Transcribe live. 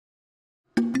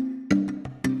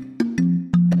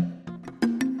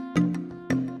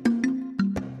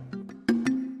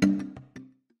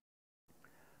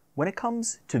When it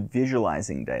comes to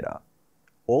visualizing data,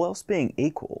 all else being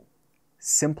equal,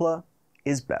 simpler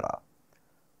is better.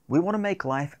 We want to make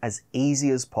life as easy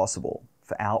as possible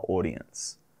for our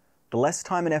audience. The less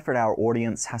time and effort our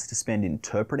audience has to spend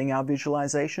interpreting our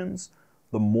visualizations,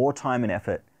 the more time and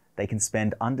effort they can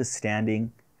spend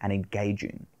understanding and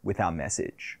engaging with our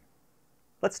message.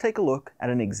 Let's take a look at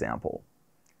an example.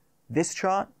 This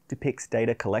chart depicts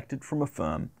data collected from a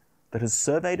firm that has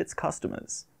surveyed its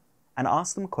customers and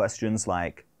asked them questions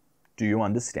like, do you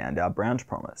understand our brand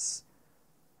promise?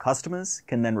 Customers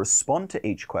can then respond to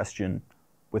each question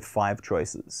with 5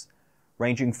 choices,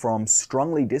 ranging from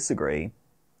strongly disagree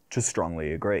to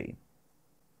strongly agree.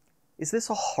 Is this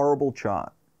a horrible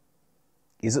chart?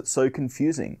 Is it so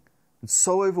confusing and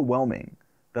so overwhelming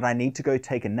that I need to go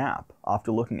take a nap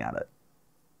after looking at it?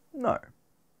 No,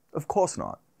 of course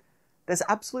not. There's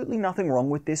absolutely nothing wrong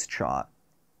with this chart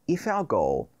if our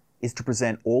goal is to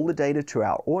present all the data to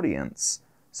our audience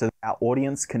so that our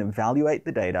audience can evaluate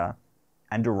the data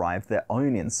and derive their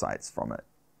own insights from it.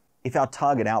 If our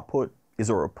target output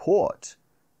is a report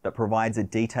that provides a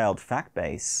detailed fact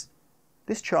base,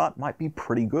 this chart might be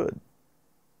pretty good.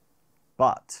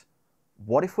 But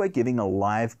what if we're giving a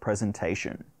live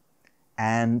presentation?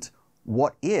 And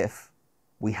what if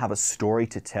we have a story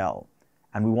to tell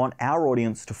and we want our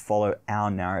audience to follow our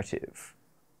narrative?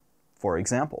 For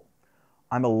example,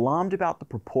 I'm alarmed about the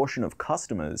proportion of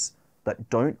customers that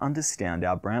don't understand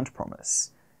our brand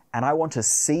promise, and I want to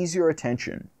seize your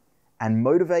attention and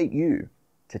motivate you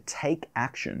to take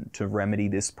action to remedy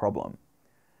this problem.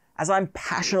 As I'm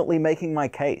passionately making my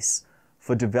case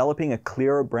for developing a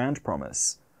clearer brand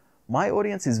promise, my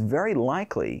audience is very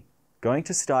likely going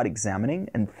to start examining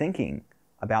and thinking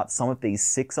about some of these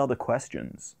 6 other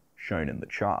questions shown in the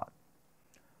chart.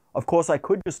 Of course, I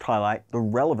could just highlight the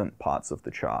relevant parts of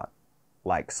the chart,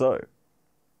 like so.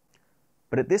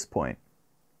 But at this point,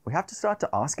 we have to start to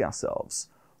ask ourselves,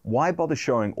 why bother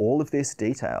showing all of this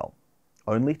detail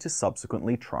only to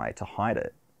subsequently try to hide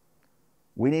it?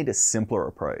 We need a simpler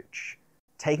approach.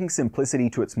 Taking simplicity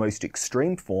to its most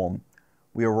extreme form,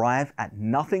 we arrive at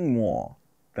nothing more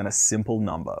than a simple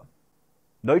number.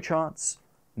 No charts,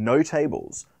 no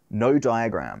tables, no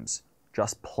diagrams,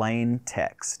 just plain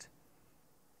text.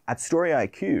 At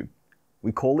StoryIQ,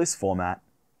 we call this format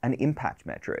an impact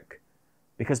metric,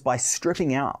 because by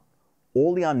stripping out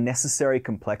all the unnecessary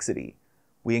complexity,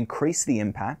 we increase the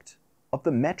impact of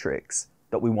the metrics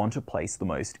that we want to place the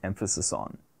most emphasis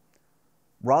on.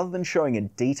 Rather than showing a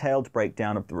detailed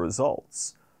breakdown of the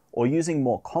results, or using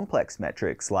more complex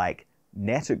metrics like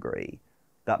net agree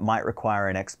that might require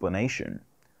an explanation,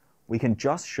 we can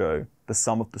just show the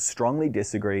sum of the strongly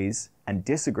disagrees and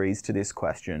disagrees to this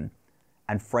question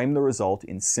and frame the result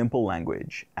in simple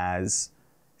language as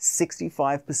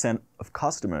 65% of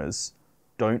customers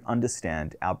don't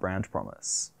understand our brand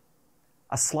promise.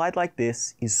 A slide like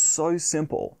this is so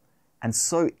simple and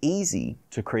so easy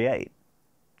to create.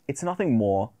 It's nothing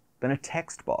more than a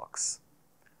text box.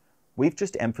 We've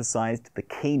just emphasized the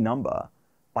key number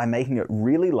by making it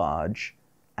really large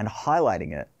and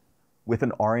highlighting it with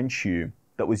an orange hue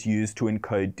that was used to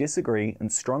encode disagree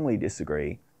and strongly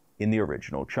disagree in the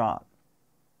original chart.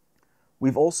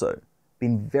 We've also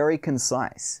been very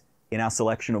concise in our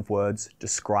selection of words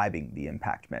describing the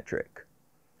impact metric.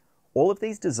 All of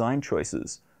these design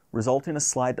choices result in a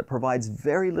slide that provides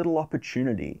very little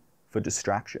opportunity for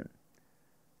distraction.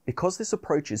 Because this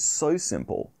approach is so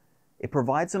simple, it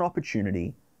provides an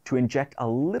opportunity to inject a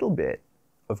little bit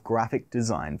of graphic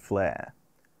design flair.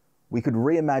 We could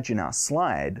reimagine our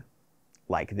slide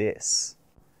like this.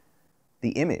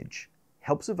 The image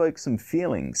helps evoke some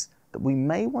feelings that we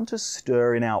may want to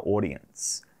stir in our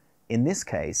audience. In this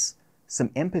case,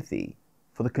 some empathy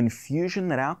for the confusion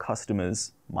that our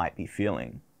customers might be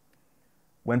feeling.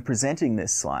 When presenting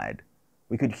this slide,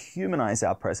 we could humanize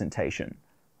our presentation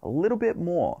a little bit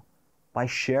more by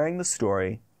sharing the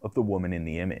story of the woman in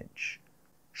the image.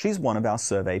 She's one of our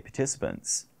survey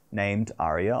participants, named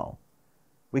Ariel.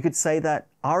 We could say that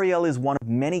Ariel is one of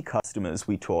many customers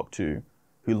we talked to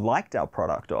who liked our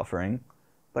product offering,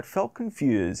 but felt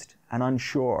confused and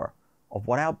unsure of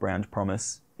what our brand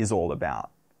promise is all about.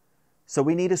 So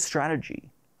we need a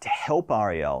strategy to help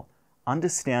Ariel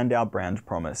understand our brand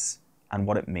promise and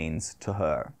what it means to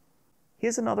her.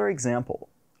 Here's another example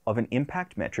of an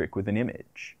impact metric with an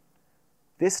image.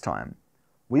 This time,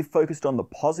 we've focused on the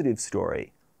positive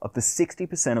story of the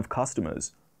 60% of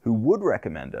customers who would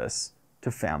recommend us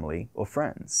to family or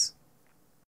friends.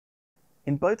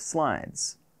 In both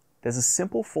slides, there's a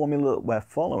simple formula that we're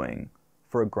following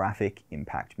for a graphic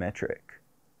impact metric.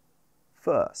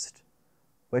 First,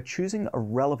 we're choosing a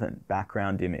relevant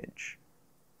background image.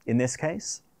 In this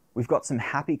case, we've got some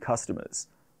happy customers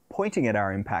pointing at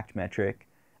our impact metric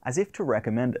as if to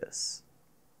recommend us.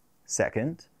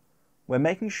 Second, we're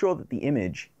making sure that the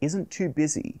image isn't too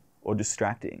busy or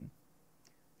distracting.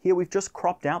 Here we've just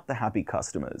cropped out the happy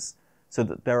customers so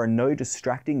that there are no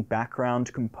distracting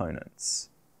background components.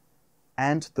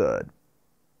 And third,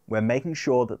 we're making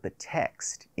sure that the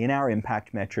text in our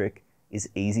impact metric is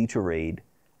easy to read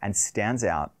and stands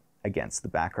out against the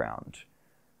background.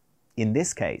 In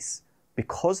this case,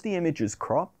 because the image is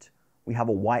cropped, we have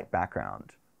a white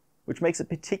background, which makes it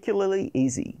particularly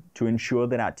easy to ensure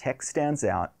that our text stands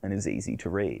out and is easy to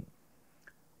read.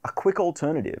 A quick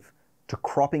alternative to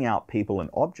cropping out people and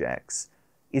objects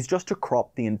is just to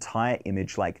crop the entire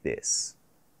image like this,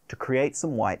 to create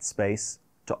some white space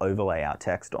to overlay our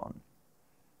text on.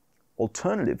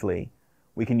 Alternatively,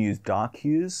 we can use dark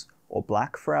hues or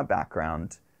black for our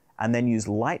background, and then use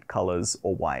light colors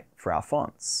or white for our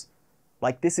fonts.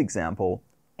 Like this example,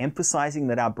 emphasizing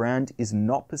that our brand is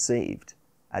not perceived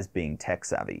as being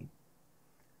tech-savvy.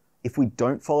 If we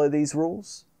don't follow these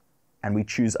rules, and we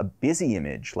choose a busy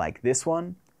image like this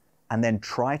one, and then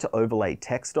try to overlay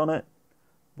text on it,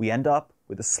 we end up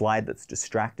with a slide that's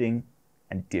distracting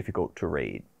and difficult to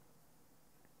read.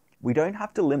 We don't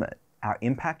have to limit our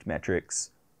impact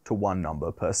metrics to one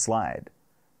number per slide.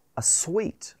 A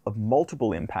suite of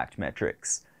multiple impact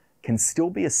metrics can still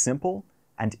be a simple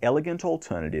and elegant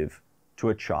alternative to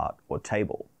a chart or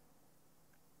table.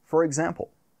 For example,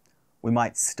 we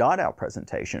might start our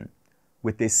presentation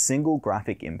with this single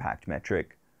graphic impact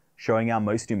metric showing our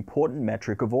most important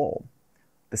metric of all,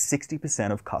 the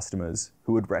 60% of customers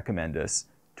who would recommend us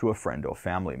to a friend or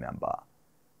family member.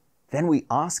 Then we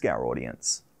ask our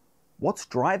audience, what's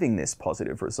driving this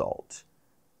positive result?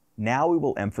 Now we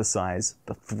will emphasize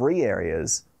the 3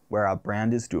 areas where our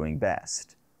brand is doing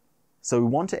best. So we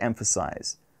want to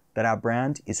emphasize that our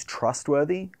brand is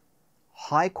trustworthy,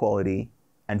 high quality,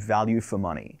 and value for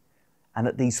money, and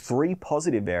that these 3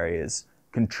 positive areas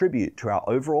contribute to our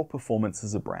overall performance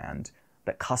as a brand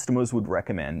that customers would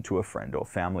recommend to a friend or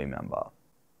family member.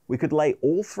 We could lay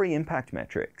all 3 impact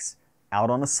metrics out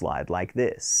on a slide like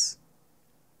this.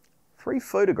 3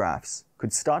 photographs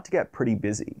could start to get pretty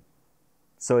busy.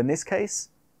 So in this case,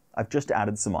 I've just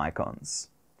added some icons.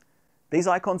 These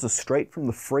icons are straight from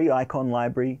the free icon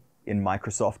library in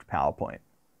Microsoft PowerPoint.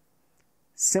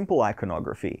 Simple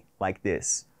iconography like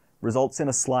this results in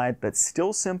a slide that's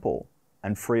still simple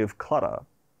and free of clutter,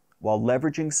 while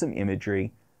leveraging some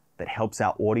imagery that helps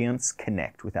our audience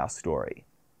connect with our story.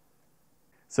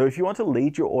 So if you want to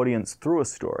lead your audience through a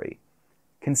story,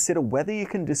 consider whether you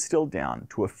can distill down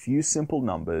to a few simple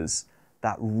numbers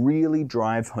that really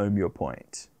drive home your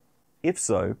point. If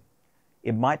so,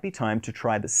 it might be time to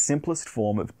try the simplest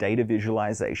form of data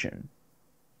visualization,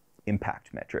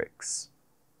 impact metrics.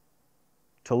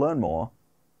 To learn more,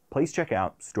 please check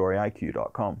out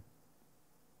StoryIQ.com.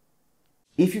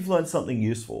 If you've learned something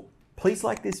useful, please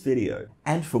like this video,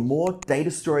 and for more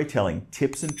data storytelling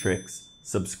tips and tricks,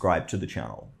 subscribe to the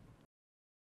channel.